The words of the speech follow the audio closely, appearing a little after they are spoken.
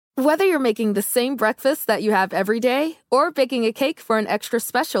Whether you're making the same breakfast that you have every day or baking a cake for an extra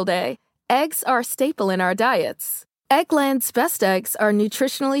special day, eggs are a staple in our diets. Eggland's best eggs are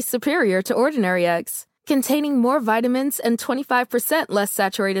nutritionally superior to ordinary eggs, containing more vitamins and 25% less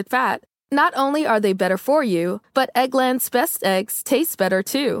saturated fat. Not only are they better for you, but Eggland's best eggs taste better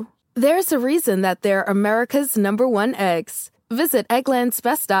too. There's a reason that they're America's #1 eggs. Visit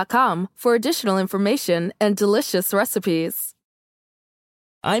egglandsbest.com for additional information and delicious recipes.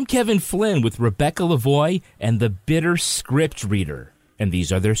 I'm Kevin Flynn with Rebecca Lavoie and the Bitter Script Reader, and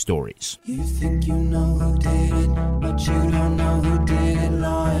these are their stories. You think you know who did it, but you don't know who did it.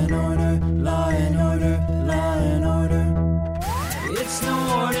 Law and order, law and order, law and order. It's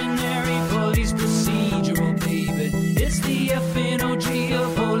no ordinary police procedural, baby. It's the FNOG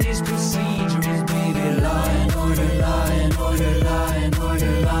of police procedurals, baby. Law and order, law and order, law and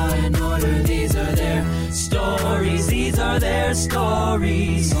order, law and order. These are their stories, these are their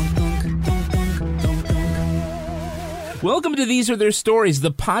stories. Welcome to These Are Their Stories,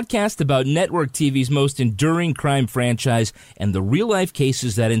 the podcast about network TV's most enduring crime franchise and the real-life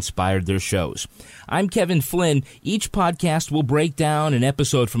cases that inspired their shows. I'm Kevin Flynn. Each podcast will break down an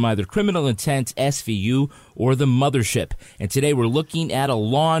episode from either Criminal Intent, SVU, or The Mothership. And today we're looking at a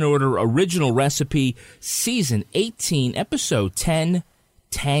Law & Order original recipe, Season 18, Episode 10,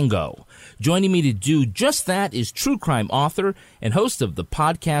 Tango. Joining me to do just that is true crime author and host of the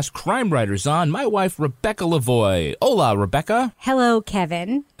podcast Crime Writers On, my wife, Rebecca Lavoie. Hola, Rebecca. Hello,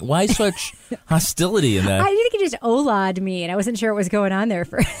 Kevin. Why such hostility in that? I think you just ola'd me, and I wasn't sure what was going on there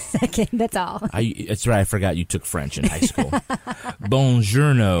for a second. That's all. That's right. I forgot you took French in high school.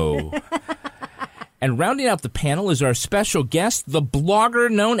 Buongiorno. And rounding out the panel is our special guest, the blogger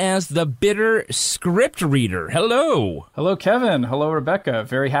known as the Bitter Script Reader. Hello. Hello, Kevin. Hello, Rebecca.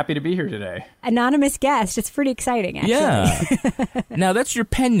 Very happy to be here today. Anonymous guest. It's pretty exciting, actually. Yeah. Now, that's your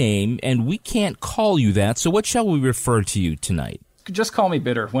pen name, and we can't call you that, so what shall we refer to you tonight? Just call me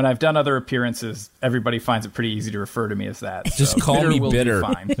Bitter. When I've done other appearances, everybody finds it pretty easy to refer to me as that. Just call me Bitter.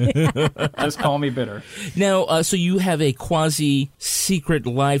 Will be fine. Just call me Bitter. Now, so you have a quasi-secret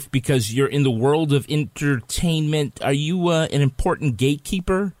life because you're in the world of entertainment. Are you an important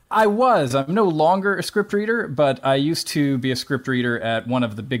gatekeeper? I was. I'm no longer a script reader, but I used to be a script reader at one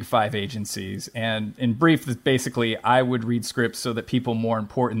of the big 5 agencies. And in brief, basically, I would read scripts so that people more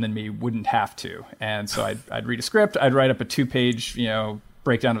important than me wouldn't have to. And so I'd read a script, I'd write up a 2-page,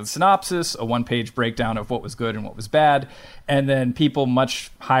 breakdown of the synopsis, a 1-page breakdown of what was good and what was bad, and then people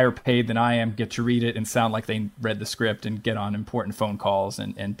much higher paid than I am get to read it and sound like they read the script and get on important phone calls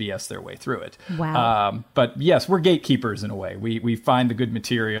and BS their way through it. Wow. But yes, we're gatekeepers in a way. We find the good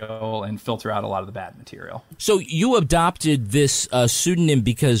material and filter out a lot of the bad material. So you adopted this pseudonym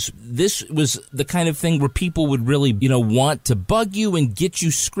because this was the kind of thing where people would really, want to bug you and get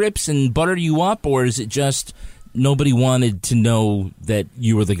you scripts and butter you up, or is it just nobody wanted to know that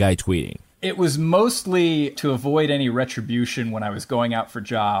you were the guy tweeting? It was mostly to avoid any retribution when I was going out for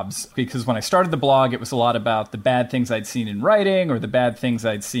jobs, because when I started the blog, it was a lot about the bad things I'd seen in writing or the bad things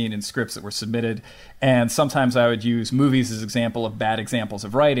I'd seen in scripts that were submitted. And sometimes I would use movies as an example of bad examples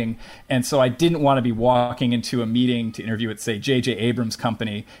of writing. And so I didn't want to be walking into a meeting to interview at, say, J.J. Abrams'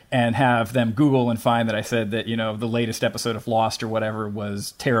 company and have them Google and find that I said that, the latest episode of Lost or whatever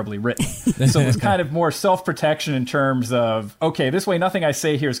was terribly written. So it was kind of more self-protection in terms of, okay, this way nothing I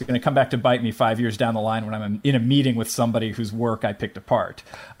say here is going to come back to bite me 5 years down the line when I'm in a meeting with somebody whose work I picked apart.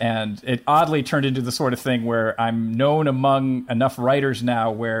 And it oddly turned into the sort of thing where I'm known among enough writers now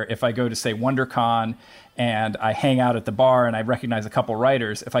where if I go to, say, WonderCon and I hang out at the bar and I recognize a couple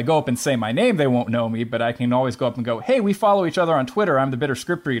writers, if I go up and say my name, they won't know me, but I can always go up and go, hey, we follow each other on Twitter. I'm the Bitter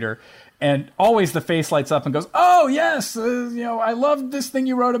Script Reader. And always the face lights up and goes, oh, yes, I love this thing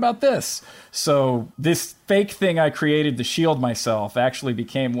you wrote about this. So this fake thing I created to shield myself actually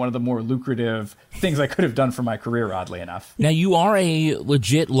became one of the more lucrative things I could have done for my career, oddly enough. Now, you are a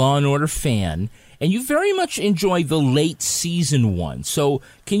legit Law & Order fan, and you very much enjoy the late season 1. So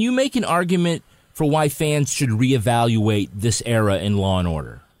can you make an argument for why fans should reevaluate this era in Law &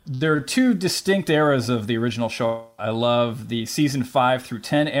 Order? There are 2 distinct eras of the original show. I love the season 5 through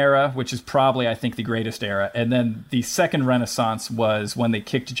 10 era, which is probably, I think, the greatest era. And then the second renaissance was when they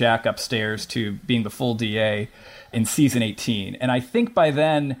kicked Jack upstairs to being the full DA in season 18. And I think by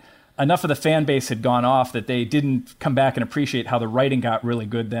then, enough of the fan base had gone off that they didn't come back and appreciate how the writing got really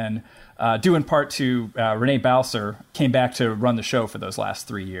good then, due in part to Renee Balser came back to run the show for those last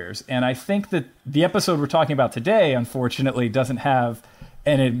 3 years. And I think that the episode we're talking about today, unfortunately, doesn't have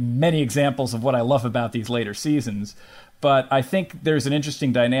many examples of what I love about these later seasons. But I think there's an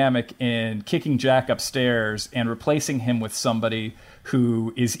interesting dynamic in kicking Jack upstairs and replacing him with somebody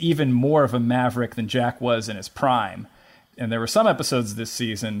who is even more of a maverick than Jack was in his prime. And there were some episodes this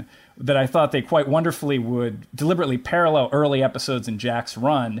season that I thought they quite wonderfully would deliberately parallel early episodes in Jack's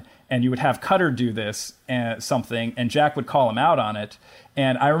run, and you would have Cutter do this something, and Jack would call him out on it.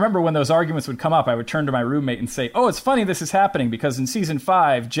 And I remember when those arguments would come up, I would turn to my roommate and say, "Oh, it's funny this is happening, because in season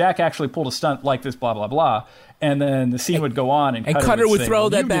 5, Jack actually pulled a stunt like this, blah, blah, blah." And then the scene would go on, and Cutter would throw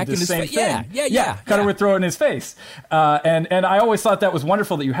say, that back in his face. Yeah. Cutter would throw it in his face. And I always thought that was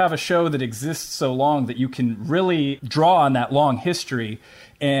wonderful, that you have a show that exists so long that you can really draw on that long history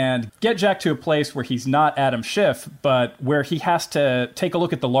and get Jack to a place where he's not Adam Schiff, but where he has to take a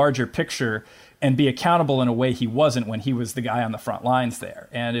look at the larger picture and be accountable in a way he wasn't when he was the guy on the front lines there.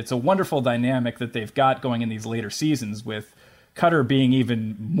 And it's a wonderful dynamic that they've got going in these later seasons, with Cutter being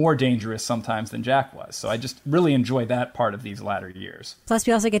even more dangerous sometimes than Jack was. So I just really enjoy that part of these latter years. Plus,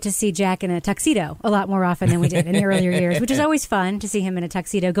 we also get to see Jack in a tuxedo a lot more often than we did in the earlier years, which is always fun to see him in a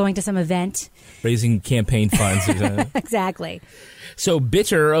tuxedo going to some event. Raising campaign funds. Exactly. So,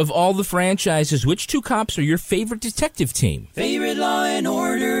 Bitter, of all the franchises, which 2 cops are your favorite detective team? Favorite Law and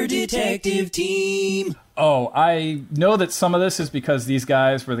Order detective team. Oh, I know that some of this is because these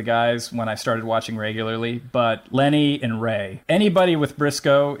guys were the guys when I started watching regularly, but Lenny and Ray. Anybody with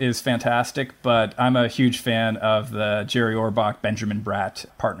Briscoe is fantastic, but I'm a huge fan of the Jerry Orbach, Benjamin Bratt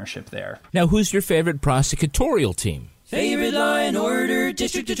partnership there. Now, who's your favorite prosecutorial team? Favorite Law and Order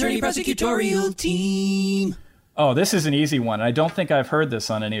district attorney prosecutorial team. Oh, this is an easy one. I don't think I've heard this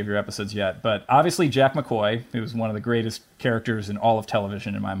on any of your episodes yet, but obviously Jack McCoy, who's one of the greatest characters in all of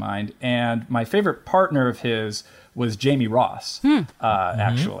television in my mind. And my favorite partner of his was Jamie Ross,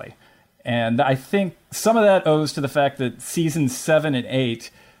 actually. And I think some of that owes to the fact that seasons 7 and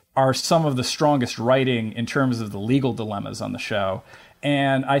 8 are some of the strongest writing in terms of the legal dilemmas on the show.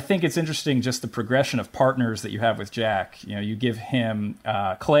 And I think it's interesting just the progression of partners that you have with Jack. You know, you give him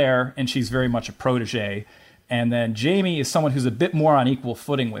Claire, and she's very much a protege. And then Jamie is someone who's a bit more on equal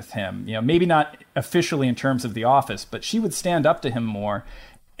footing with him. You know, maybe not officially in terms of The Office, but she would stand up to him more.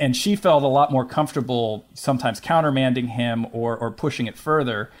 And she felt a lot more comfortable sometimes countermanding him or pushing it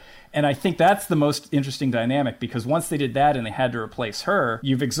further. And I think that's the most interesting dynamic, because once they did that and they had to replace her,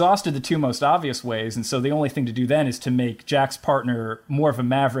 you've exhausted the 2 most obvious ways. And so the only thing to do then is to make Jack's partner more of a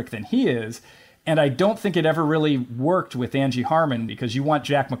maverick than he is. And I don't think it ever really worked with Angie Harmon, because you want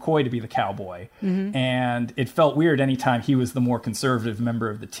Jack McCoy to be the cowboy. And it felt weird anytime he was the more conservative member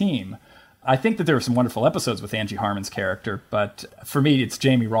of the team. I think that there were some wonderful episodes with Angie Harmon's character, but for me, it's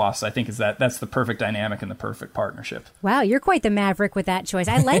Jamie Ross. I think that's the perfect dynamic and the perfect partnership. Wow, you're quite the maverick with that choice.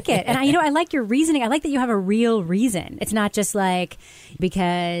 I like it. And I like your reasoning. I like that you have a real reason. It's not just like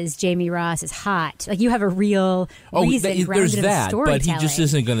because Jamie Ross is hot. Like, you have a real reason grounded in the storytelling. But he just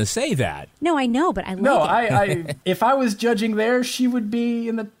isn't going to say that. No, I know, but I like it. I if I was judging there, she would be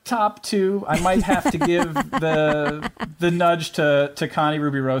in the top 2. I might have to give the nudge to Connie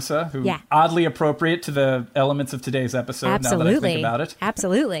Rubirosa, who oddly appropriate to the elements of today's episode. Absolutely. Now that I think about it.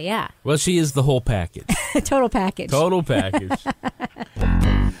 Absolutely, yeah. Well, she is the whole package. Total package. Total package.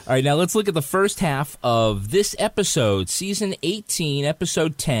 All right, now let's look at the first half of this episode, Season 18,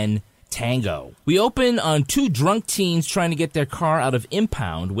 Episode 10, Tango. We open on 2 drunk teens trying to get their car out of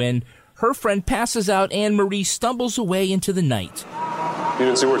impound when her friend passes out and Marie stumbles away into the night. You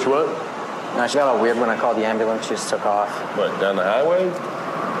didn't see where she went? No, she got all weird when I called the ambulance. She just took off. What, down the highway?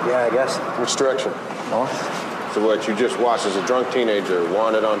 Yeah, I guess. Which direction? North. So what you just watched as a drunk teenager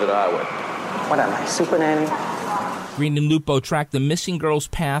wandered onto the highway. What am I, super nanny? Green and Lupo track the missing girl's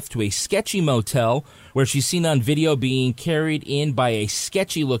path to a sketchy motel where she's seen on video being carried in by a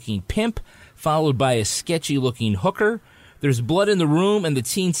sketchy-looking pimp, followed by a sketchy-looking hooker. There's blood in the room, and the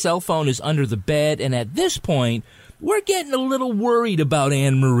teen's cell phone is under the bed, and at this point, we're getting a little worried about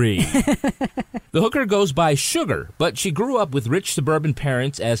Anne-Marie. The hooker goes by Sugar, but she grew up with rich suburban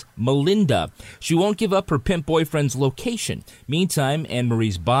parents as Melinda. She won't give up her pimp boyfriend's location. Meantime,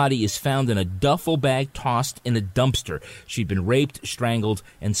 Anne-Marie's body is found in a duffel bag tossed in a dumpster. She'd been raped, strangled,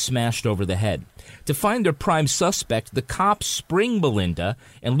 and smashed over the head. To find their prime suspect, the cops spring Melinda,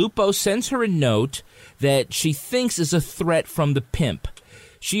 and Lupo sends her a note that she thinks is a threat from the pimp.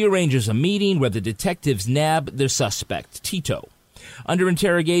 She arranges a meeting where the detectives nab their suspect, Tito. Under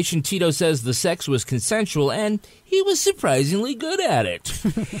interrogation, Tito says the sex was consensual, and he was surprisingly good at it.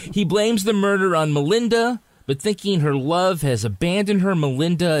 He blames the murder on Melinda, but thinking her love has abandoned her,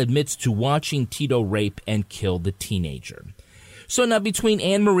 Melinda admits to watching Tito rape and kill the teenager. So now between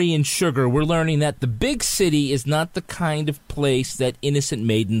Anne-Marie and Sugar, we're learning that the big city is not the kind of place that innocent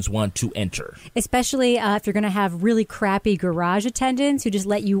maidens want to enter. Especially if you're going to have really crappy garage attendants who just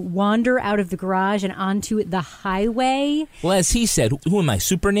let you wander out of the garage and onto the highway. Well, as he said, who am I,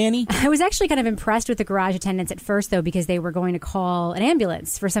 super nanny? I was actually kind of impressed with the garage attendants at first, though, because they were going to call an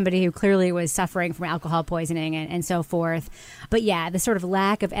ambulance for somebody who clearly was suffering from alcohol poisoning and so forth. But yeah, the sort of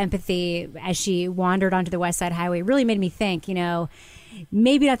lack of empathy as she wandered onto the West Side Highway really made me think,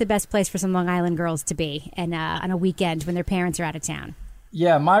 maybe not the best place for some Long Island girls to be and on a weekend when their parents are out of town.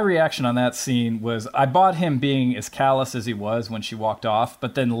 Yeah, my reaction on that scene was I bought him being as callous as he was when she walked off,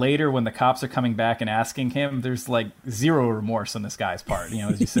 but then later when the cops are coming back and asking him, there's like zero remorse on this guy's part.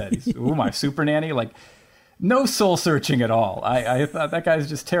 As you said, he's, ooh, my super nanny, like no soul searching at all. I thought that guy's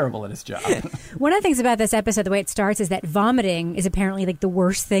just terrible at his job. One of the things about this episode, the way it starts, is that vomiting is apparently like the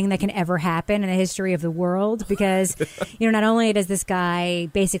worst thing that can ever happen in the history of the world because, not only does this guy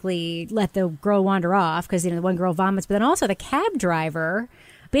basically let the girl wander off because, the one girl vomits, but then also the cab driver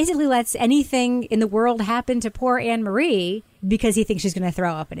basically lets anything in the world happen to poor Anne-Marie because he thinks she's going to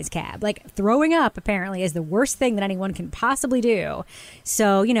throw up in his cab. Like, throwing up, apparently, is the worst thing that anyone can possibly do.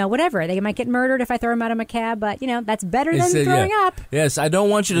 So, whatever. They might get murdered if I throw them out of my cab, but, that's better than throwing up. Yes, I don't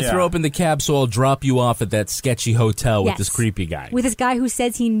want you to throw up in the cab, so I'll drop you off at that sketchy hotel with this creepy guy. With this guy who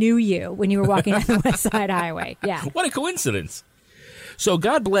says he knew you when you were walking down the West Side Highway. Yeah. What a coincidence. So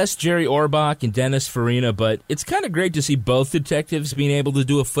God bless Jerry Orbach and Dennis Farina, but it's kind of great to see both detectives being able to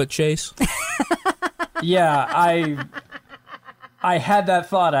do a foot chase. Yeah, I had that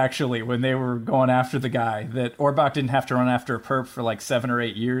thought, actually, when they were going after the guy, that Orbach didn't have to run after a perp for like 7 or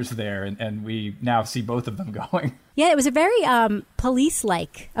 8 years there, and we now see both of them going. Yeah, it was a very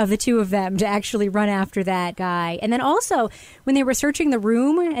police-like of the two of them to actually run after that guy. And then also, when they were searching the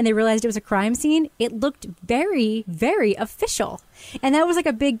room and they realized it was a crime scene, it looked very, very official. And that was like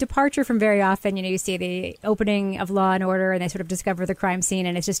a big departure from very often. You see the opening of Law and Order and they sort of discover the crime scene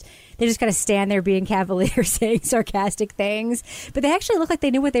and they just kind of stand there being cavalier, saying sarcastic things. But they actually looked like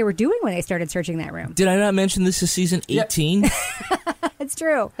they knew what they were doing when they started searching that room. Did I not mention this is season 18? Yeah. It's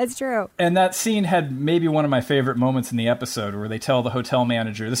true. It's true. And that scene had maybe one of my favorite moments in the episode where they tell the hotel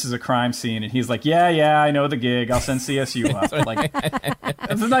manager, this is a crime scene. And he's like, yeah, I know the gig. I'll send CSU up. Like,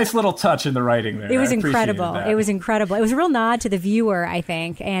 it's a nice little touch in the writing there. It was incredible. It was incredible. It was a real nod to the viewer, I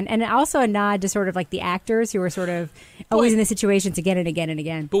think. And also a nod to sort of like the actors who were sort of always in the situations again and again and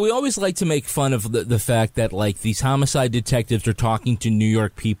again. But we always like to make fun of the fact that like these homicide detectives are talking to New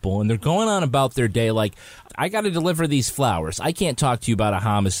York people and they're going on about their day like, I got to deliver these flowers. I can't talk to you about a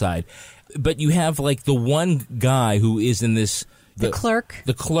homicide. But you have like the one guy who is in this... The clerk.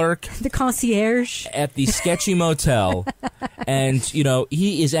 The concierge. At the sketchy motel. And,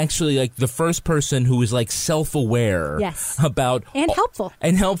 he is actually like the first person who is like self-aware. Yes. About... And helpful.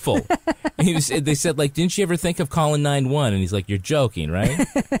 They said like, didn't you ever think of calling 911? And he's like, you're joking, right?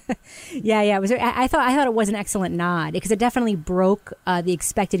 Yeah. It was. I thought it was an excellent nod because it definitely broke the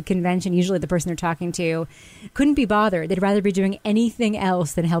expected convention. Usually the person they're talking to couldn't be bothered. They'd rather be doing anything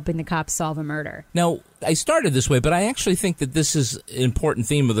else than helping the cops solve a murder. Now, I started this way, but I actually think that this is an important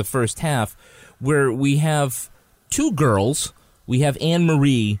theme of the first half where we have two girls, we have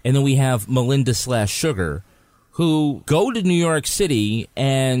Anne-Marie, and then we have Melinda/Sugar, who go to New York City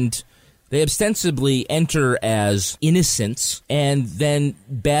and they ostensibly enter as innocents, and then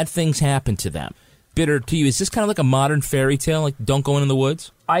bad things happen to them. Bitter to you, is this kind of like a modern fairy tale, like Don't Go In the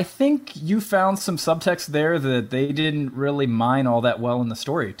Woods? I think you found some subtext there that they didn't really mine all that well in the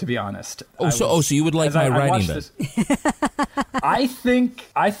story, to be honest. So you would like my writing then? I think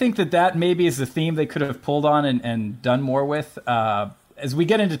that maybe is the theme they could have pulled on and done more with. As we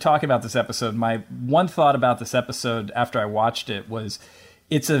get into talking about this episode, my one thought about this episode after I watched it was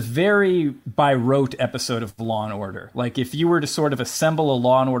it's a very by rote episode of Law and Order. Like if you were to sort of assemble a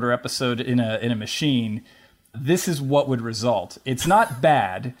Law and Order episode in a machine, this is what would result. It's not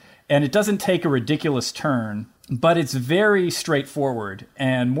bad, and it doesn't take a ridiculous turn, but it's very straightforward,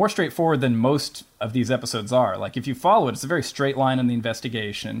 and more straightforward than most of these episodes are. Like, if you follow it, it's a very straight line in the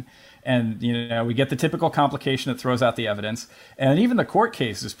investigation, and, we get the typical complication that throws out the evidence, and even the court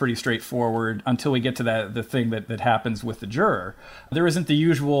case is pretty straightforward until we get to the thing that happens with the juror. There isn't the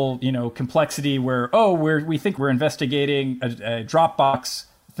usual, complexity where, we think we're investigating a Dropbox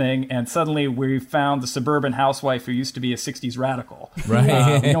thing, and suddenly we found the suburban housewife who used to be a 60s radical.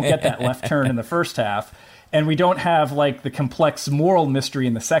 Right. We don't get that left turn in the first half, and we don't have like the complex moral mystery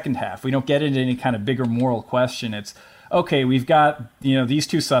in the second half. We don't get into any kind of bigger moral question. It's, okay, we've got these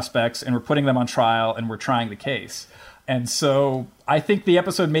two suspects, and we're putting them on trial, and we're trying the case. And so I think the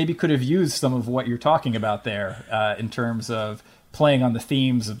episode maybe could have used some of what you're talking about there in terms of playing on the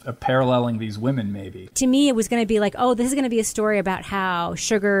themes of paralleling these women, maybe. To me, it was going to be like, oh, this is going to be a story about how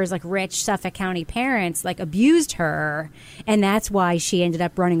Sugar's like rich Suffolk County parents like abused her, and that's why she ended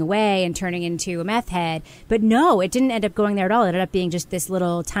up running away and turning into a meth head. But no, it didn't end up going there at all. It ended up being just this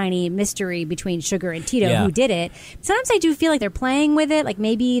little tiny mystery between Sugar and Tito who did it. Sometimes I do feel like they're playing with it, like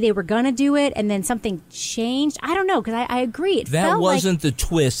maybe they were going to do it and then something changed. I don't know, because I agree. That wasn't the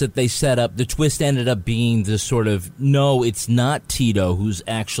twist that they set up. The twist ended up being this sort of, no, it's not Tito who's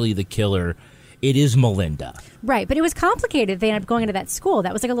actually the killer. It is Melinda. Right, but it was complicated. They ended up going into that school.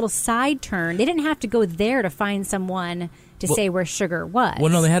 That was like a little side turn. They didn't have to go there to find someone to say where Sugar was.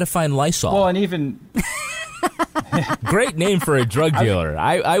 Well, no, they had to find Lysol. Well, and even... Great name for a drug dealer.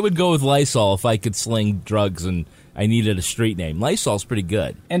 I would go with Lysol if I could sling drugs and I needed a street name. Lysol's pretty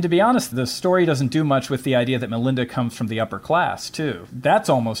good. And to be honest, the story doesn't do much with the idea that Melinda comes from the upper class, too. That's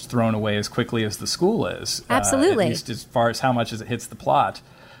almost thrown away as quickly as the school is. Absolutely. At least as far as how much as it hits the plot.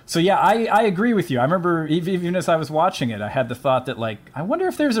 So yeah, I agree with you. I remember even as I was watching it, I had the thought that, like, I wonder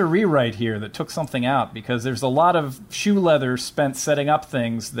if there's a rewrite here that took something out, because there's a lot of shoe leather spent setting up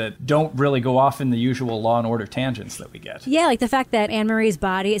things that don't really go off in the usual Law and Order tangents that we get. Yeah, like the fact that Anne Marie's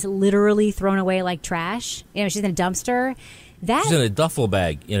body is literally thrown away like trash. You know, she's in a dumpster. She's in a duffel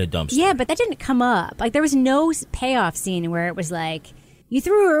bag in a dumpster. Yeah, but that didn't come up. Like, there was no payoff scene where it was like, you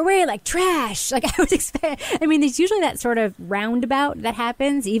threw her away like trash. Like, I was expecting. I mean, there's usually that sort of roundabout that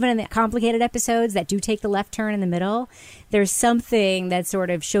happens, even in the complicated episodes that do take the left turn in the middle. There's something that sort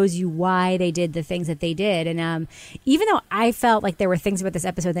of shows you why they did the things that they did. And even though I felt like there were things about this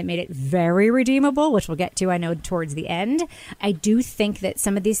episode that made it very redeemable, which we'll get to, I know, towards the end, I do think that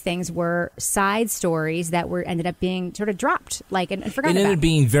some of these things were side stories that ended up being sort of dropped, like, and forgotten about. It ended up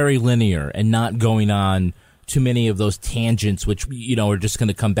being very linear and not going on too many of those tangents, which, you know, are just going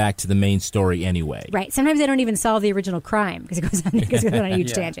to come back to the main story anyway. Right. Sometimes they don't even solve the original crime because it goes on a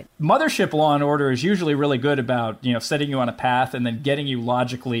huge tangent. Mothership Law and Order is usually really good about, you know, setting you on a path and then getting you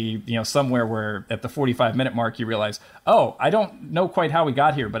logically, you know, somewhere where at the 45-minute mark you realize, oh, I don't know quite how we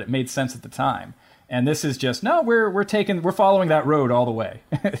got here, but it made sense at the time. And this is just, no, we're following that road all the way.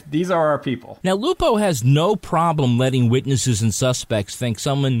 These are our people. Now, Lupo has no problem letting witnesses and suspects think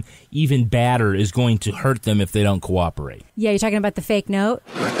someone even badder is going to hurt them if they don't cooperate. Yeah, you're talking about the fake note?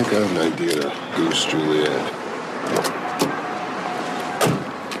 I think I have an idea to goose Juliet.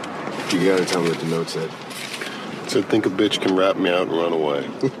 You gotta tell me what the note said. It said, think a bitch can rat me out and run away.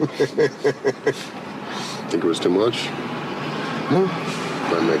 Think it was too much? No.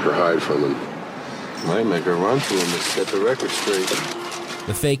 Might make her hide from him. Might make her run to him and set the record straight.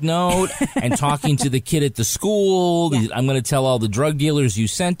 The fake note and talking to the kid at the school. Yeah. I'm going to tell all the drug dealers you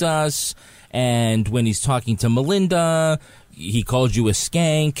sent us. And when he's talking to Melinda, he called you a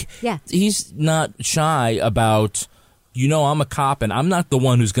skank. Yeah. He's not shy about, you know, I'm a cop and I'm not the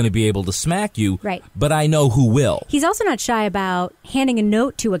one who's going to be able to smack you. Right. But I know who will. He's also not shy about handing a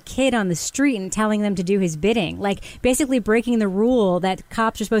note to a kid on the street and telling them to do his bidding. Like, basically breaking the rule that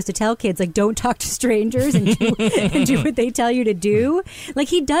cops are supposed to tell kids, like, don't talk to strangers and do what they tell you to do. Like,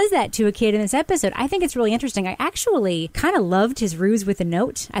 he does that to a kid in this episode. I think it's really interesting. I actually kind of loved his ruse with the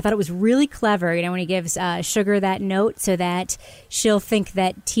note. I thought it was really clever, you know, when he gives Sugar that note so that she'll think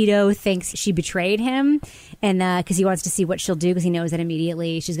that Tito thinks she betrayed him. And because he wants to see what she'll do, because he knows that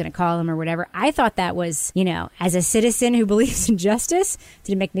immediately she's going to call him or whatever. I thought that was, you know, as a citizen who believes in justice,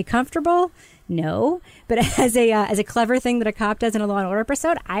 did it make me comfortable? No. But as a clever thing that a cop does in a Law and Order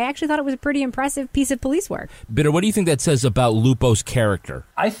episode, I actually thought it was a pretty impressive piece of police work. Bitter, what do you think that says about Lupo's character?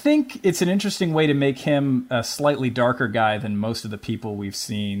 I think it's an interesting way to make him a slightly darker guy than most of the people we've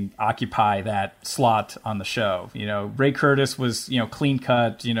seen occupy that slot on the show. You know, Ray Curtis was, you know, clean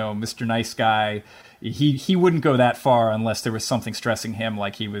cut, you know, Mr. Nice Guy. He wouldn't go that far unless there was something stressing him,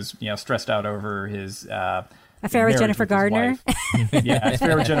 like he was, you know, stressed out over his affair with Jennifer Garner. Yeah,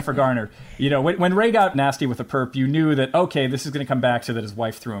 affair with Jennifer Garner. You know, when Ray got nasty with a perp, you knew that, okay, this is going to come back to that his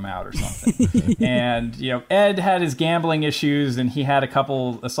wife threw him out or something. And, you know, Ed had his gambling issues and he had a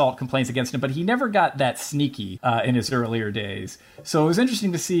couple assault complaints against him, but he never got that sneaky in his earlier days. So it was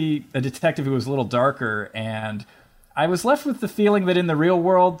interesting to see a detective who was a little darker, and I was left with the feeling that in the real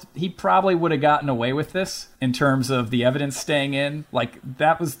world, he probably would have gotten away with this in terms of the evidence staying in. Like,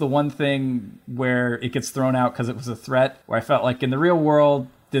 that was the one thing where it gets thrown out because it was a threat, where I felt like in the real world,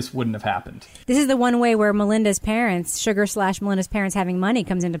 this wouldn't have happened. This is the one way where Melinda's parents, Sugar/Melinda's parents having money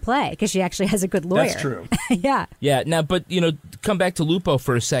comes into play, because she actually has a good lawyer. That's true. Yeah. Yeah. Now, but, you know, come back to Lupo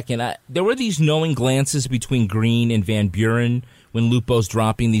for a second. There were these knowing glances between Green and Van Buren when Lupo's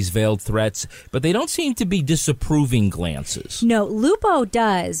dropping these veiled threats, but they don't seem to be disapproving glances. No, Lupo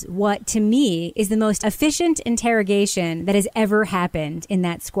does what, to me, is the most efficient interrogation that has ever happened in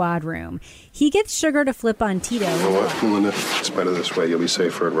that squad room. He gets Sugar to flip on Tito. You know what, Melinda? It's better this way. You'll be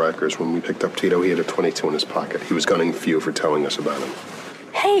safer at Rikers. When we picked up Tito, he had a .22 in his pocket. He was gunning for you for telling us about him.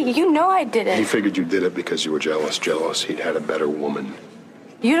 Hey, you know I did it. He figured you did it because you were jealous. He'd had a better woman.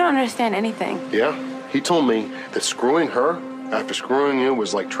 You don't understand anything. Yeah? He told me that screwing her after screwing you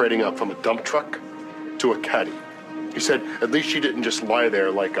was like trading up from a dump truck to a caddy. He said at least she didn't just lie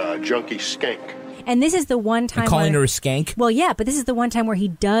there like a junkie skank. And this is the one time calling her a skank? Well, yeah, but this is the one time where he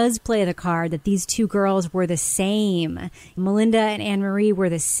does play the card that these two girls were the same. Melinda and Anne-Marie were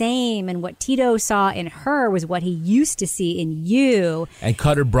the same, and what Tito saw in her was what he used to see in you. And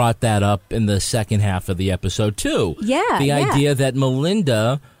Cutter brought that up in the second half of the episode, too. Yeah, the idea that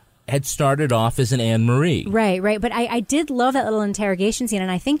Melinda had started off as an Anne-Marie. Right. But I did love that little interrogation scene,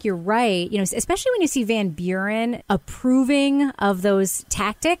 and I think you're right. You know, especially when you see Van Buren approving of those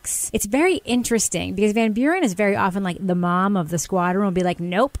tactics, it's very interesting because Van Buren is very often like the mom of the squadron will be like,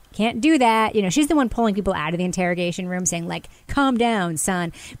 nope, can't do that. You know, she's the one pulling people out of the interrogation room saying like, calm down,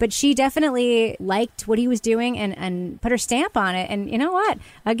 son. But she definitely liked what he was doing and put her stamp on it. And you know what?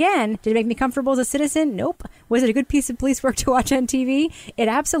 Again, did it make me comfortable as a citizen? Nope. Was it a good piece of police work to watch on TV? It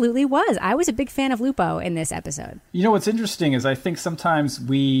absolutely was. I was a big fan of Lupo in this episode. You know, what's interesting is I think sometimes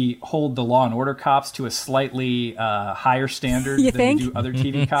we hold the Law and Order cops to a slightly higher standard than we do other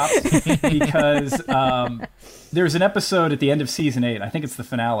TV cops. Because there's an episode at the end of season 8, I think it's the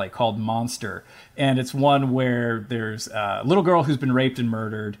finale, called Monster. And it's one where there's a little girl who's been raped and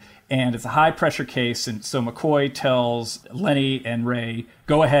murdered. And it's a high-pressure case, and so McCoy tells Lenny and Ray,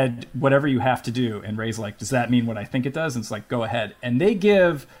 go ahead, whatever you have to do. And Ray's like, does that mean what I think it does? And it's like, go ahead. And they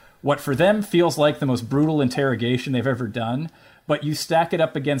give what for them feels like the most brutal interrogation they've ever done, but you stack it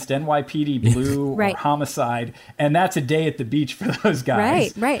up against NYPD Blue right. or Homicide, and that's a day at the beach for those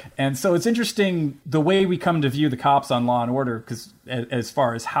guys. Right. And so it's interesting the way we come to view the cops on Law and Order, because as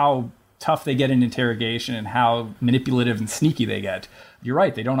far as how tough they get in interrogation and how manipulative and sneaky they get. You're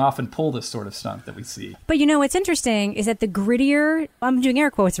right, they don't often pull this sort of stunt that we see. But you know what's interesting is that the grittier, I'm doing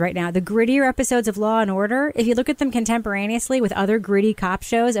air quotes right now, the grittier episodes of Law and Order, if you look at them contemporaneously with other gritty cop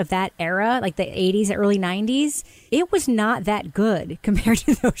shows of that era, like the 80s, early 90s, it was not that good compared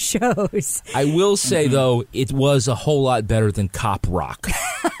to those shows. I will say, though, it was a whole lot better than Cop Rock.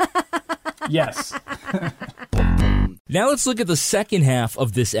 Yes. Now let's look at the second half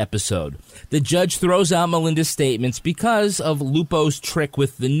of this episode. The judge throws out Melinda's statements because of Lupo's trick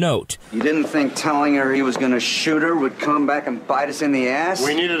with the note. You didn't think telling her he was going to shoot her would come back and bite us in the ass?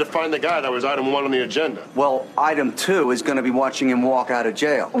 We needed to find the guy that was item 1 on the agenda. Well, item 2 is going to be watching him walk out of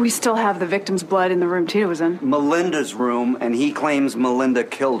jail. We still have the victim's blood in the room Tito was in. Melinda's room, and he claims Melinda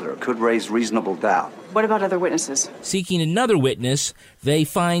killed her. Could raise reasonable doubt. What about other witnesses? Seeking another witness, they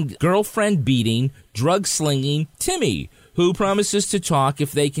find girlfriend beating, drug slinging Timmy, who promises to talk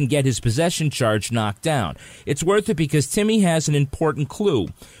if they can get his possession charge knocked down. It's worth it because Timmy has an important clue.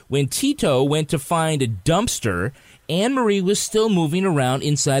 When Tito went to find a dumpster, Anne-Marie was still moving around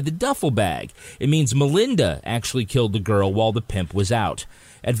inside the duffel bag. It means Melinda actually killed the girl while the pimp was out.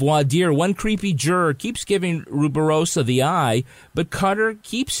 At voir dire, one creepy juror keeps giving Rubirosa the eye, but Cutter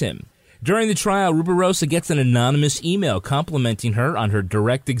keeps him. During the trial, Rubirosa gets an anonymous email complimenting her on her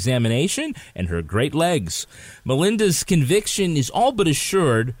direct examination and her great legs. Melinda's conviction is all but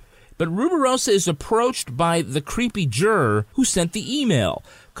assured, but Rubirosa is approached by the creepy juror who sent the email.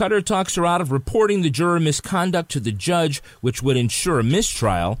 Cutter talks her out of reporting the juror misconduct to the judge, which would ensure a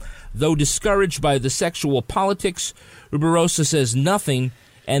mistrial. Though discouraged by the sexual politics, Rubirosa says nothing,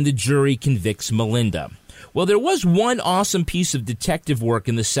 and the jury convicts Melinda. Well, there was one awesome piece of detective work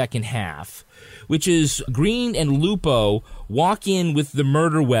in the second half, which is Green and Lupo walk in with the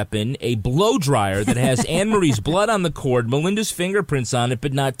murder weapon, a blow dryer that has Anne-Marie's blood on the cord, Melinda's fingerprints on it,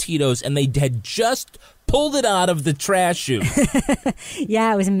 but not Tito's, and they had just pulled it out of the trash chute.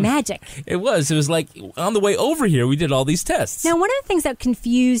 Yeah, it was magic. It was like, on the way over here, we did all these tests. Now, one of the things that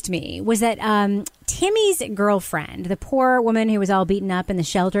confused me was that Timmy's girlfriend, the poor woman who was all beaten up in the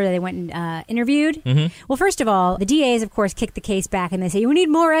shelter that they went and interviewed. Mm-hmm. Well, first of all, the DAs, of course, kicked the case back and they say, you need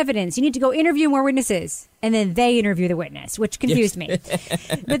more evidence. You need to go interview more witnesses. And then they interview the witness, which confused me.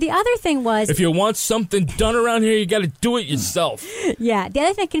 But the other thing was... if you want something done around here, you got to do it yourself. Yeah. The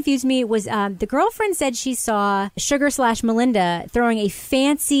other thing that confused me was the girlfriend said she saw Sugar/Melinda throwing a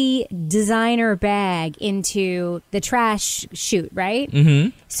fancy designer bag into the trash chute, right?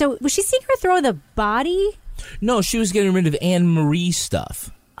 Mm-hmm. So was she seeing her throw the body? No, she was getting rid of Anne-Marie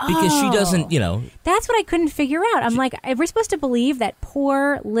stuff. Because she doesn't, That's what I couldn't figure out. I'm like, we're supposed to believe that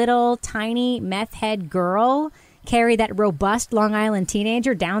poor little tiny meth head girl carried that robust Long Island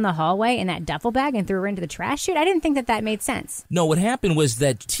teenager down the hallway in that duffel bag and threw her into the trash chute? I didn't think that made sense. No, what happened was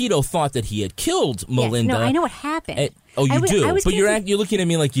that Tito thought that he had killed Melinda. Yes, no, I know what happened. You do, but you're looking at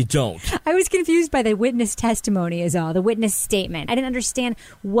me like you don't. I was confused by the witness testimony is all, the witness statement. I didn't understand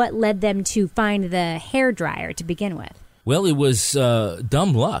what led them to find the hairdryer to begin with. Well, it was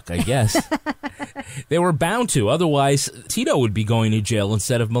dumb luck, I guess. They were bound to. Otherwise, Tito would be going to jail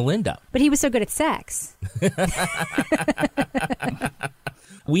instead of Melinda. But he was so good at sex.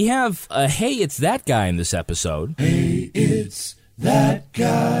 We have Hey, It's That Guy in this episode. Hey, it's that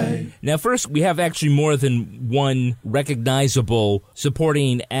guy. Now, first, we have actually more than one recognizable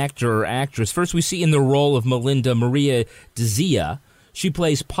supporting actor or actress. First, we see in the role of Melinda Maria DeZia. She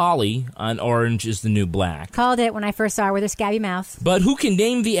plays Polly on Orange is the New Black. Called it when I first saw her with her scabby mouth. But who can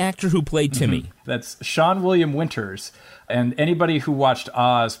name the actor who played Timmy? That's Sean William Winters. And anybody who watched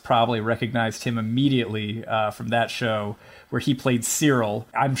Oz probably recognized him immediately from that show where he played Cyril.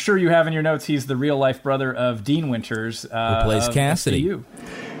 I'm sure you have in your notes he's the real-life brother of Dean Winters. Who plays Cassidy. You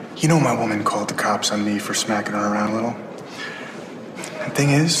know my woman called the cops on me for smacking her around a little. The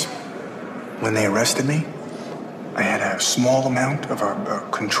thing is, when they arrested me, I had a small amount of a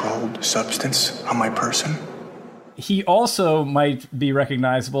controlled substance on my person. He also might be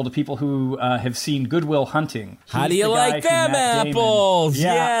recognizable to people who have seen Good Will Hunting. How do you like them apples?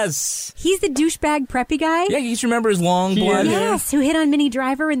 Yeah. Yes. He's the douchebag preppy guy? Yeah, you just remember his long blonde hair? Yes, who hit on Minnie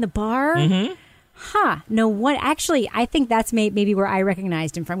Driver in the bar? Mm-hmm. No, what? Actually, I think that's maybe where I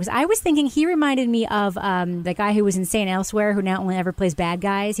recognized him from. Because I was thinking he reminded me of the guy who was in St. Elsewhere, who now only ever plays bad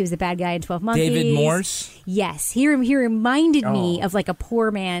guys. He was the bad guy in 12 Monkeys. David Morse? Yes. He reminded me of like a poor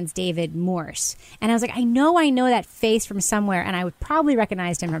man's David Morse. And I was like, I know that face from somewhere. And I would probably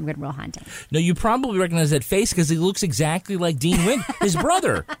recognized him from Good Will Hunting. No, you probably recognize that face because he looks exactly like Dean Wynn, his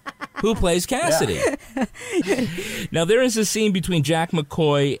brother, who plays Cassidy. Yeah. Now, there is a scene between Jack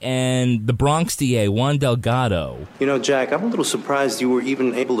McCoy and the Bronx DA, Juan Delgado. You know, Jack, I'm a little surprised you were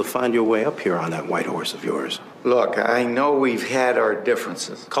even able to find your way up here on that white horse of yours. Look, I know we've had our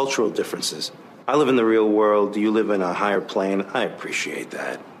differences. Cultural differences. I live in the real world. You live in a higher plane. I appreciate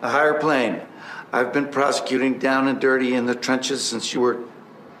that. A higher plane? I've been prosecuting down and dirty in the trenches since you were...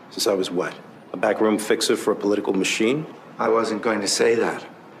 Since I was what? A backroom fixer for a political machine? I wasn't going to say that.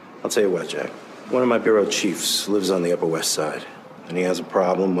 I'll tell you what, Jack. One of my bureau chiefs lives on the Upper West Side, and he has a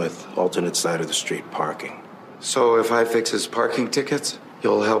problem with alternate side of the street parking. So if I fix his parking tickets,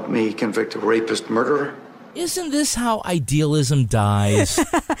 you'll help me convict a rapist murderer? Isn't this how idealism dies?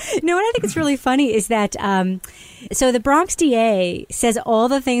 No, what I think is really funny is that, so the Bronx DA says all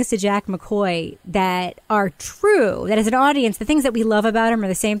the things to Jack McCoy that are true, that as an audience, the things that we love about him are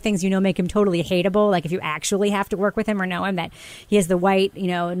the same things, make him totally hateable. Like if you actually have to work with him or know him, that he has the white,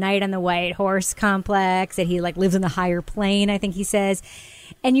 knight on the white horse complex, that he lives in the higher plane, I think he says.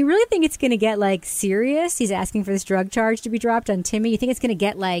 And you really think it's going to get serious? He's asking for this drug charge to be dropped on Timmy. You think it's going to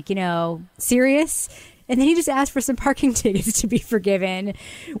get serious? And then he just asked for some parking tickets to be forgiven,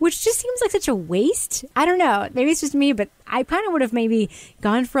 which just seems like such a waste. I don't know. Maybe it's just me, but I kind of would have maybe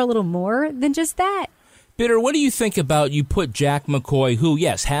gone for a little more than just that. Bitter, what do you think about you put Jack McCoy, who,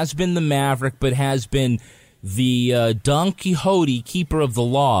 yes, has been the Maverick, but has been the Don Quixote, keeper of the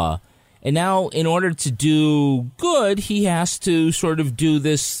law, and now in order to do good, he has to sort of do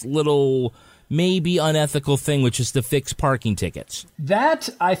this little... maybe unethical thing, which is to fix parking tickets. That,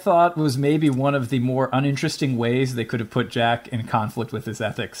 I thought, was maybe one of the more uninteresting ways they could have put Jack in conflict with his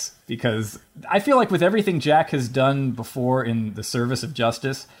ethics. Because I feel like with everything Jack has done before in the service of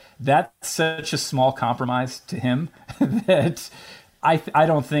justice, that's such a small compromise to him that I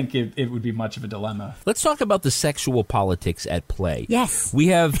don't think it would be much of a dilemma. Let's talk about the sexual politics at play. Yes. We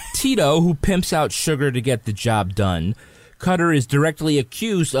have Tito, who pimps out Sugar to get the job done. Cutter is directly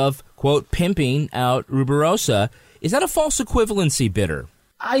accused of, quote, pimping out Rubirosa. Is that a false equivalency, Bitter?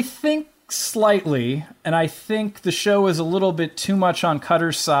 I think slightly, and I think the show is a little bit too much on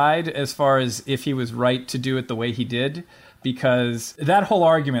Cutter's side as far as if he was right to do it the way he did, because that whole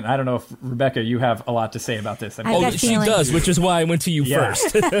argument, I don't know if, Rebecca, you have a lot to say about this. She does, which is why I went to you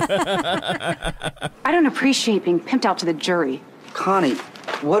first. I don't appreciate being pimped out to the jury. Connie,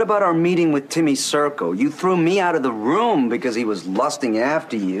 what about our meeting with Timmy Circo? You threw me out of the room because he was lusting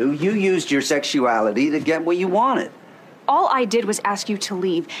after you. You used your sexuality to get what you wanted. All I did was ask you to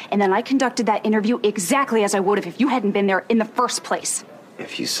leave, and then I conducted that interview exactly as I would have if you hadn't been there in the first place.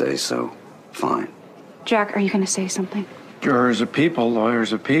 If you say so, fine. Jack, are you going to say something? Jurors are people,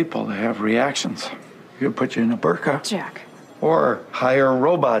 lawyers are people. They have reactions. He'll put you in a burqa. Jack. Or hire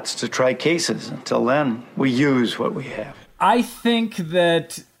robots to try cases. Until then, we use what we have. I think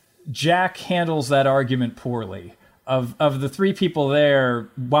that Jack handles that argument poorly. Of the three people there,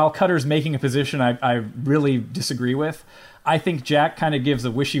 while Cutter's making a position I really disagree with, I think Jack kind of gives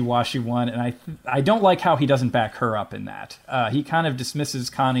a wishy-washy one, and I don't like how he doesn't back her up in that. He kind of dismisses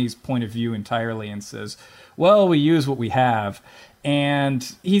Connie's point of view entirely and says, well, we use what we have.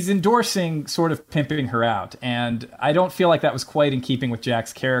 And he's endorsing sort of pimping her out. And I don't feel like that was quite in keeping with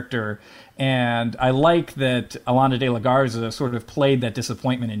Jack's character. And I like that Alana de la Garza sort of played that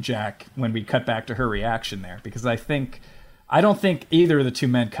disappointment in Jack when we cut back to her reaction there, because I don't think either of the two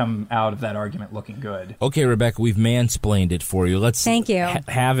men come out of that argument looking good. Okay, Rebecca, we've mansplained it for you. Let's Thank you.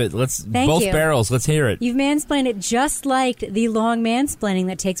 Have it. Thank both you. barrels. Let's hear it. You've mansplained it just like the long mansplaining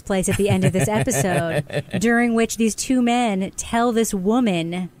that takes place at the end of this episode, during which these two men tell this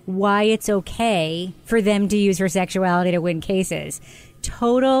woman why it's okay for them to use her sexuality to win cases.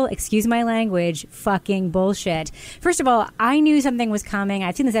 Total, excuse my language, fucking bullshit. First of all, I knew something was coming.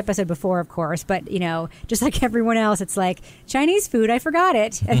 I've seen this episode before, of course, but, just like everyone else, it's like, Chinese food, I forgot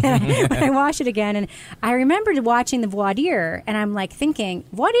it. And then when I watched it again, and I remembered watching the voir dire, and I'm like thinking,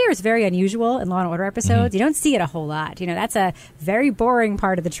 voir dire is very unusual in Law & Order episodes. Mm-hmm. You don't see it a whole lot. That's a very boring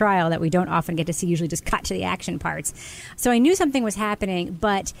part of the trial that we don't often get to see, usually just cut to the action parts. So I knew something was happening,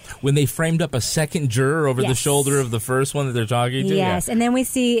 but... When they framed up a second juror over the shoulder of the first one that they're talking to? Yes, and then we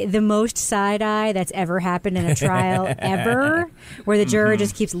see the most side-eye that's ever happened in a trial ever, where the juror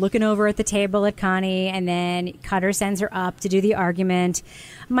just keeps looking over at the table at Connie, and then Cutter sends her up to do the argument.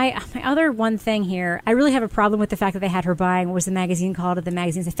 My other one thing here, I really have a problem with the fact that they had her buying, what was the magazine called? The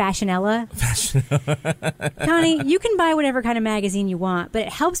magazine's Fashionella. Connie, you can buy whatever kind of magazine you want, but it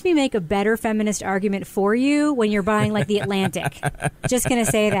helps me make a better feminist argument for you when you're buying, like, The Atlantic. Just going to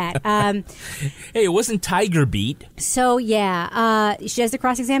say that. Hey, it wasn't Tiger Beat. So, yeah, she does the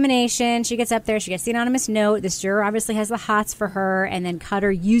cross-examination. She gets up there. She gets the anonymous note. This juror obviously has the hots for her, and then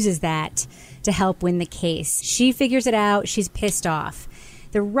Cutter uses that to help win the case. She figures it out. She's pissed off.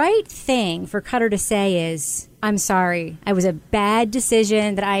 The right thing for Cutter to say is, I'm sorry. It was a bad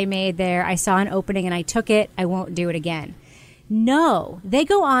decision that I made there. I saw an opening and I took it. I won't do it again. No, they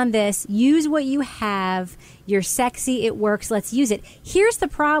go on this, use what you have, you're sexy, it works, let's use it. Here's the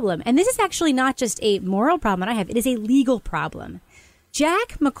problem, and this is actually not just a moral problem that I have, it is a legal problem.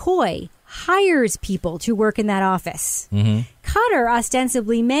 Jack McCoy hires people to work in that office. Mm-hmm. Cutter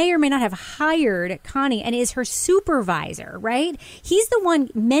ostensibly may or may not have hired Connie and is her supervisor, right? He's the one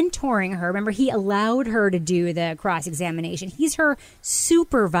mentoring her. Remember, he allowed her to do the cross-examination. He's her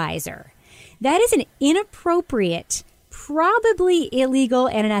supervisor. That is an inappropriate, probably illegal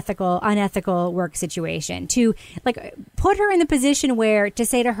and unethical work situation to put her in the position where to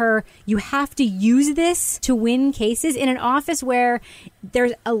say to her, you have to use this to win cases in an office where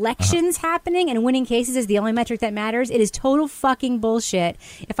there's elections happening and winning cases is the only metric that matters. It is total fucking bullshit.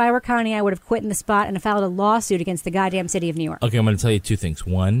 If I were Connie, I would have quit in the spot and filed a lawsuit against the goddamn city of New York. Okay, I'm going to tell you two things.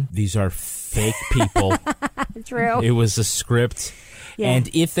 One, these are fake people. True. It was a script. Yeah. And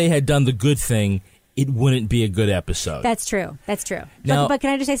if they had done the good thing, it wouldn't be a good episode. That's true. Now, but can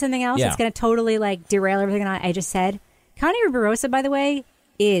I just say something else? Yeah. It's going to totally derail everything I just said. Connie Rubirosa, by the way,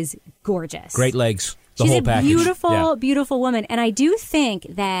 is gorgeous. Great legs. She's whole package. Beautiful, beautiful woman. And I do think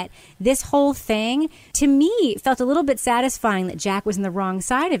that this whole thing, to me, felt a little bit satisfying that Jack was on the wrong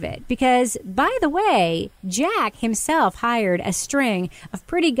side of it. Because, by the way, Jack himself hired a string of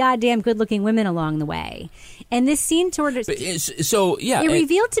pretty goddamn good-looking women along the way. And this scene sort of... It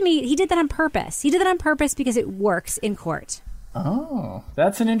revealed to me he did that on purpose. He did that on purpose because it works in court. Oh,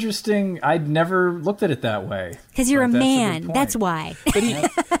 that's an interesting... I'd never looked at it that way. Because you're a man. That's why. But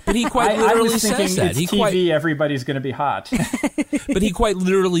he quite literally says that. It's TV, everybody's going to be hot. But he quite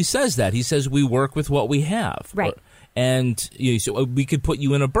literally says that. He says, we work with what we have. Right. And so we could put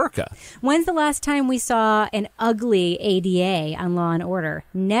you in a burqa. When's the last time we saw an ugly ADA on Law & Order?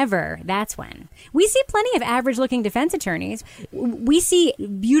 Never. That's when. We see plenty of average-looking defense attorneys. We see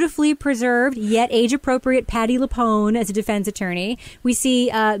beautifully preserved, yet age-appropriate Patty LaPone as a defense attorney. We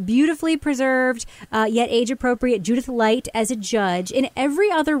see beautifully preserved, yet age-appropriate Judith Light as a judge. In every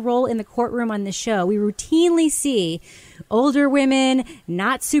other role in the courtroom on the show, we routinely see older women,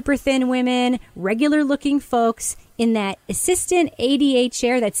 not super thin women, regular-looking folks. In that assistant ADA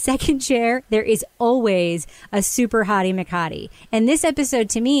chair, that second chair, there is always a super hottie McHottie. And this episode,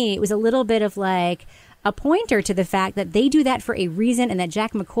 to me, was a little bit of a pointer to the fact that they do that for a reason and that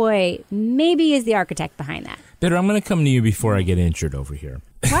Jack McCoy maybe is the architect behind that. Bitter, I'm going to come to you before I get injured over here.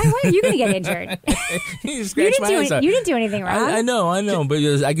 Why are you going to get injured? You didn't do anything wrong. I know, but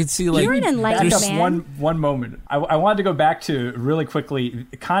I could see like you're an enlightened man. One moment. I wanted to go back to really quickly.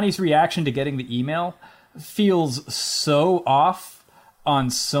 Connie's reaction to getting the email feels so off on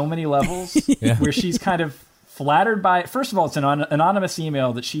so many levels. Where she's kind of flattered by. First of all, it's an anonymous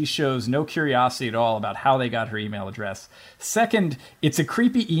email that she shows no curiosity at all about how they got her email address. Second, it's a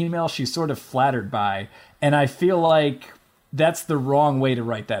creepy email she's sort of flattered by, and I feel like that's the wrong way to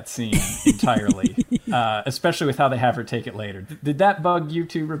write that scene entirely, especially with how they have her take it later. Did that bug you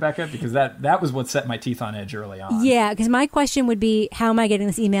too, Rebecca? Because that was what set my teeth on edge early on. Yeah, because my question would be, how am I getting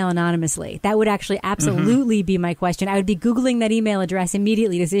this email anonymously? That would actually absolutely be my question. I would be Googling that email address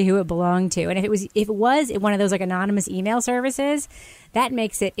immediately to see who it belonged to. And if it was one of those like anonymous email services, that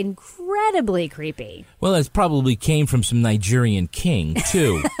makes it incredibly creepy. Well, it probably came from some Nigerian king,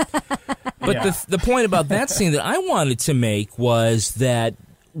 too. But the point about that scene that I wanted to make was that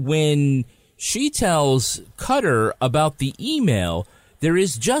when she tells Cutter about the email, there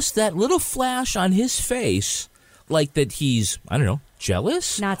is just that little flash on his face, like that he's, I don't know,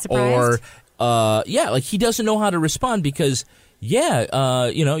 jealous? Not surprised? Or, like he doesn't know how to respond because,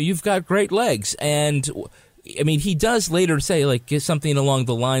 you've got great legs. And, I mean, he does later say, like, something along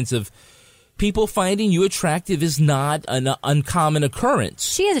the lines of, people finding you attractive is not an uncommon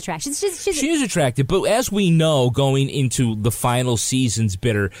occurrence. She is attractive. She is attractive. But as we know, going into the final season's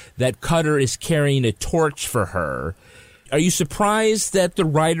bitter, that Cutter is carrying a torch for her. Are you surprised that the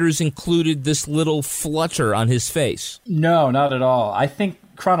writers included this little flutter on his face? No, not at all. I think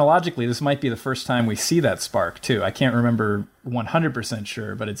chronologically, this might be the first time we see that spark, too. I can't remember 100%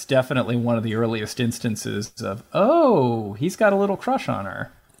 sure, but it's definitely one of the earliest instances of, he's got a little crush on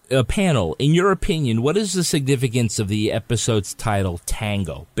her. Panel, in your opinion, what is the significance of the episode's title,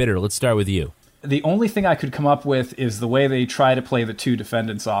 Tango? Bitter, let's start with you. The only thing I could come up with is the way they try to play the two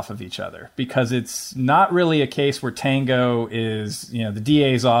defendants off of each other, because it's not really a case where Tango is, the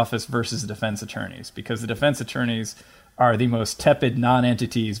DA's office versus the defense attorneys, because the defense attorneys are the most tepid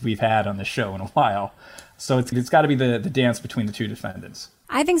non-entities we've had on the show in a while. So it's got to be the dance between the two defendants.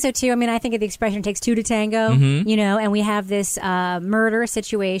 I think so, too. I mean, I think the expression takes two to tango, and we have this murder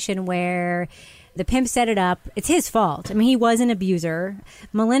situation where the pimp set it up. It's his fault. I mean, he was an abuser.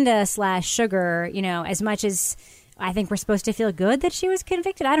 Melinda/Sugar, as much as I think we're supposed to feel good that she was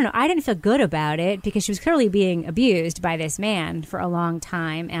convicted, I don't know. I didn't feel good about it because she was clearly being abused by this man for a long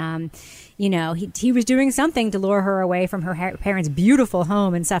time. He was doing something to lure her away from her parents' beautiful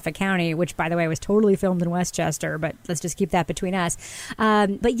home in Suffolk County, which, by the way, was totally filmed in Westchester, but let's just keep that between us. I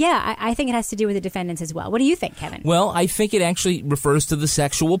think it has to do with the defendants as well. What do you think, Kevin? Well, I think it actually refers to the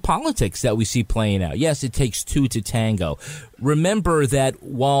sexual politics that we see playing out. Yes, it takes two to tango. Remember that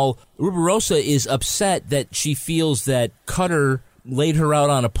while Rubirosa is upset that she feels that Cutter laid her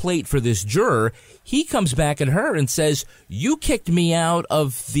out on a plate for this juror, he comes back at her and says, you kicked me out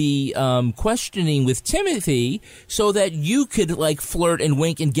of the questioning with Timothy so that you could flirt and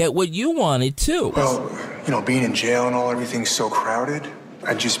wink and get what you wanted too. Well, being in jail and all, everything's so crowded,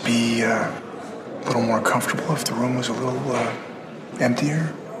 I'd just be a little more comfortable if the room was a little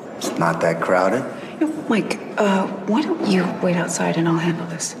emptier. It's not that crowded. Mike, why don't you wait outside and I'll handle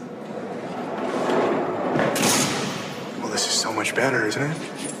this? This is so much better, isn't it?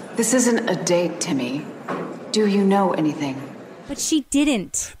 This isn't a date, Timmy. Do you know anything? But she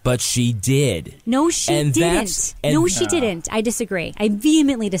didn't. But she did. No, she didn't. She didn't. I disagree. I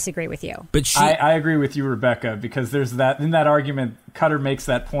vehemently disagree with you. But I agree with you, Rebecca, because there's that in that argument, Cutter makes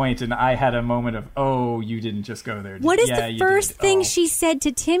that point, and I had a moment of, you didn't just go there. What is the first thing she said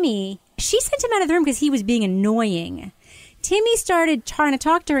to Timmy? She sent him out of the room because he was being annoying. Timmy started trying to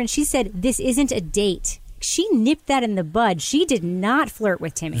talk to her, and she said, this isn't a date. She nipped that in the bud. She did not flirt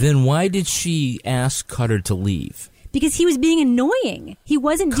with Timmy. Then why did she ask Cutter to leave? Because he was being annoying.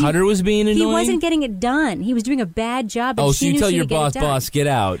 Cutter was being annoying? He wasn't getting it done. He was doing a bad job. And so you tell your boss, get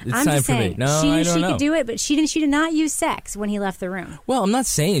out. It's time for me. No, I don't know. She could do it, but she did not use sex when he left the room. Well, I'm not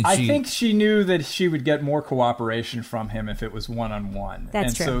saying I think she knew that she would get more cooperation from him if it was one-on-one.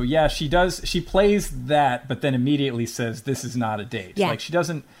 That's true. So, yeah, she does. She plays that, but then immediately says, this is not a date. Yeah. She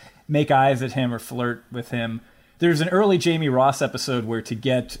doesn't make eyes at him or flirt with him. There's an early Jamie Ross episode where to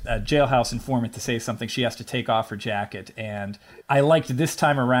get a jailhouse informant to say something, she has to take off her jacket. And I liked this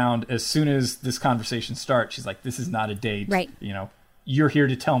time around, as soon as this conversation starts, she's like, this is not a date. Right. you're here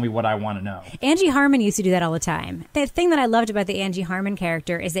to tell me what I want to know. Angie Harmon used to do that all the time. The thing that I loved about the Angie Harmon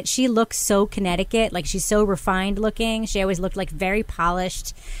character is that she looks so Connecticut, like she's so refined looking. She always looked like very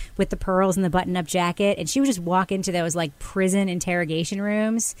polished with the pearls and the button-up jacket. And she would just walk into those like prison interrogation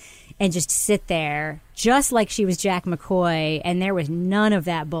rooms and just sit there just like she was Jack McCoy. And there was none of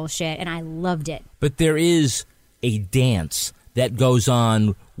that bullshit. And I loved it. But there is a dance that goes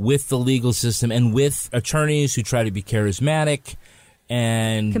on with the legal system and with attorneys who try to be charismatic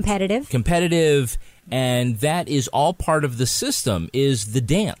and competitive, and that is all part of the system, is the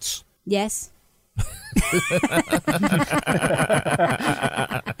dance. Yes.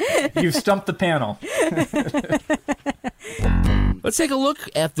 You've stumped the panel. Let's take a look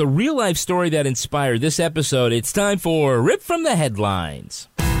at the real-life story that inspired this episode. It's time for Rip from the Headlines.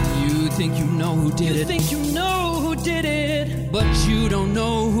 You think you know who did it. You think you know who did it. But you don't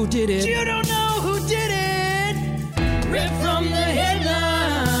know who did it. You don't know who did it. Rip from the headlines.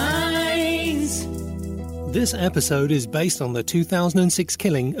 This episode is based on the 2006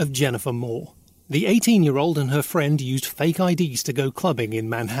 killing of Jennifer Moore. The 18-year-old and her friend used fake IDs to go clubbing in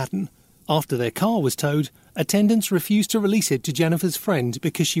Manhattan. After their car was towed, attendants refused to release it to Jennifer's friend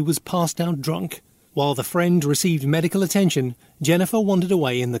because she was passed out drunk. While the friend received medical attention, Jennifer wandered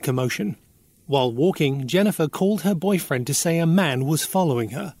away in the commotion. While walking, Jennifer called her boyfriend to say a man was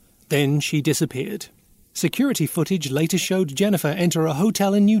following her. Then she disappeared. Security footage later showed Jennifer enter a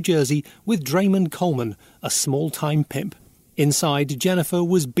hotel in New Jersey with Draymond Coleman, a small-time pimp. Inside, Jennifer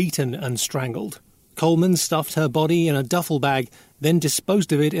was beaten and strangled. Coleman stuffed her body in a duffel bag, then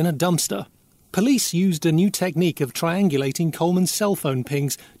disposed of it in a dumpster. Police used a new technique of triangulating Coleman's cell phone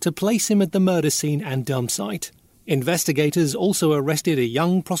pings to place him at the murder scene and dump site. Investigators also arrested a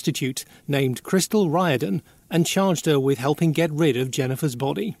young prostitute named Crystal Riordan and charged her with helping get rid of Jennifer's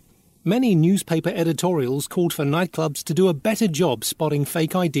body. Many newspaper editorials called for nightclubs to do a better job spotting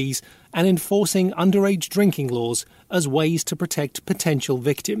fake IDs and enforcing underage drinking laws as ways to protect potential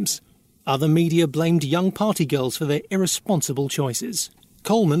victims. Other media blamed young party girls for their irresponsible choices.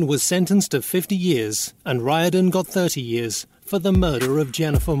 Coleman was sentenced to 50 years and Riordan got 30 years for the murder of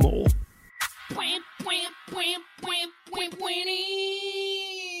Jennifer Moore.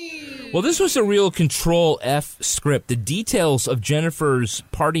 Well, this was a real Control F script. The details of Jennifer's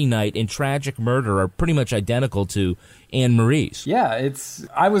party night and tragic murder are pretty much identical to Anne Marie's. Yeah,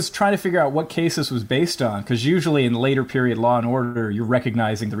 I was trying to figure out what case this was based on, because usually in later period Law and Order, you're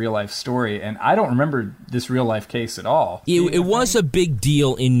recognizing the real life story, and I don't remember this real life case at all. It was a big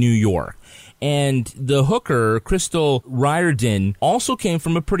deal in New York. And the hooker, Crystal Riordan, also came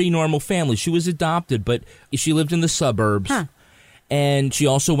from a pretty normal family. She was adopted, but she lived in the suburbs. Huh. And she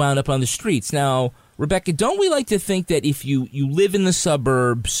also wound up on the streets. Now, Rebecca, don't we like to think that if you live in the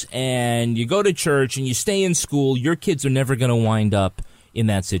suburbs and you go to church and you stay in school, your kids are never going to wind up in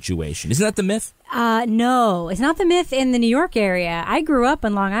that situation? Isn't that the myth? No, it's not the myth in the New York area. I grew up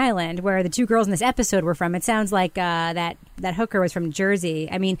in Long Island, where the two girls in this episode were from. It sounds like that hooker was from Jersey.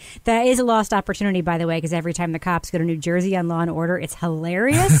 I mean, that is a lost opportunity, by the way, because every time the cops go to New Jersey on Law and Order, it's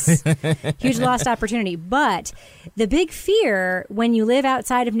hilarious. Huge lost opportunity. But the big fear when you live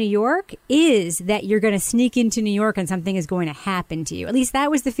outside of New York is that you're going to sneak into New York and something is going to happen to you. At least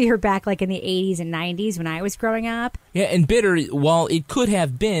that was the fear back like in the 80s and 90s when I was growing up. Yeah, and Bitter, while it could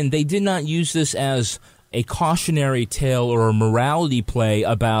have been, they did not use this as a cautionary tale or a morality play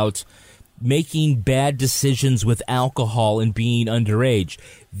about making bad decisions with alcohol and being underage.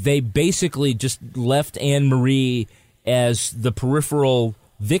 They basically just left Anne Marie as the peripheral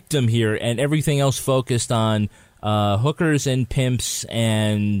victim here, and everything else focused on hookers and pimps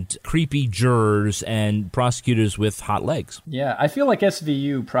and creepy jurors and prosecutors with hot legs. Yeah, I feel like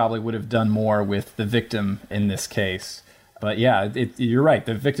SVU probably would have done more with the victim in this case. But yeah, you're right.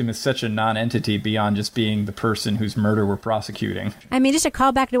 The victim is such a non-entity beyond just being the person whose murder we're prosecuting. I mean, just to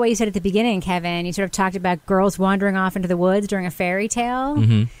call back to what you said at the beginning, Kevin, you sort of talked about girls wandering off into the woods during a fairy tale.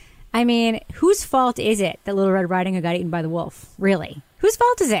 Mm-hmm. I mean, whose fault is it that Little Red Riding Hood got eaten by the wolf? Really? Whose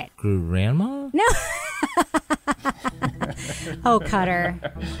fault is it? Grandma? No. Oh, Cutter.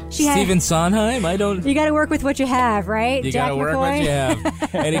 Stephen Sondheim? I don't... You got to work with what you have, right? You got to work what you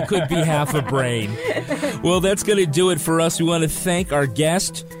have. And it could be half a brain. Well, that's going to do it for us. We want to thank our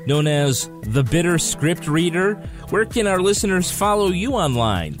guest, known as the Bitter Script Reader. Where can our listeners follow you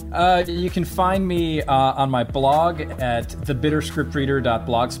online? You can find me on my blog at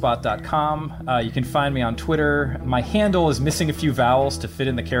thebitterscriptreader.blogspot.com. You can find me on Twitter. My handle is missing a few vowels to fit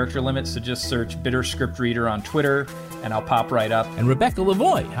in the character limit, so just search Bitter Script Reader on Twitter, and I'll pop right up. And Rebecca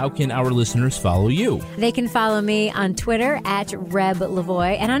Lavoie, how can our listeners follow you? They can follow me on Twitter at Reb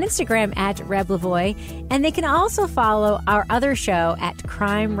Lavoie and on Instagram at Reb Lavoie. And they can also follow our other show at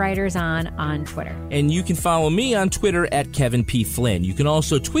Crime Writers on Twitter. And you can follow me on Twitter at Kevin P. Flynn. You can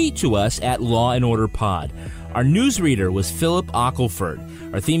also tweet to us at Law and Order Pod. Our newsreader was Philip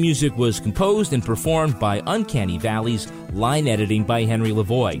Ockelford. Our theme music was composed and performed by Uncanny Valley's line editing by Henry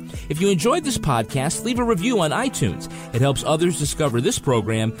Lavoie. If you enjoyed this podcast, leave a review on iTunes. It helps others discover this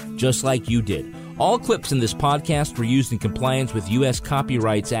program just like you did. All clips in this podcast were used in compliance with U.S.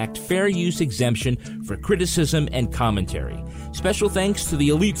 Copyrights Act fair use exemption for criticism and commentary. Special thanks to the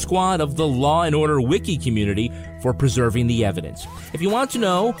elite squad of the Law and Order Wiki community for preserving the evidence. If you want to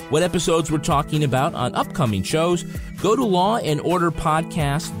know what episodes we're talking about on upcoming shows, go to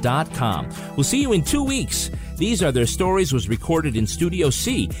lawandorderpodcast.com. We'll see you in 2 weeks. These Are Their Stories was recorded in Studio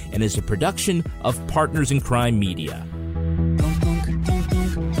C and is a production of Partners in Crime Media.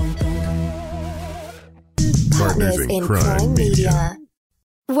 Partners in Crime Media.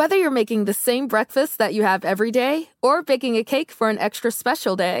 Whether you're making the same breakfast that you have every day or baking a cake for an extra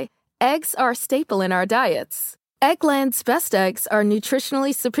special day, eggs are a staple in our diets. Eggland's Best Eggs are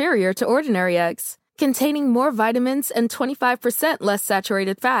nutritionally superior to ordinary eggs, containing more vitamins and 25% less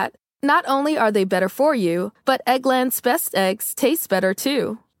saturated fat. Not only are they better for you, but Eggland's Best Eggs taste better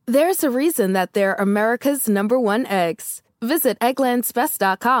too. There's a reason that they're America's #1 eggs. Visit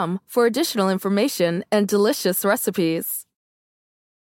egglandsbest.com for additional information and delicious recipes.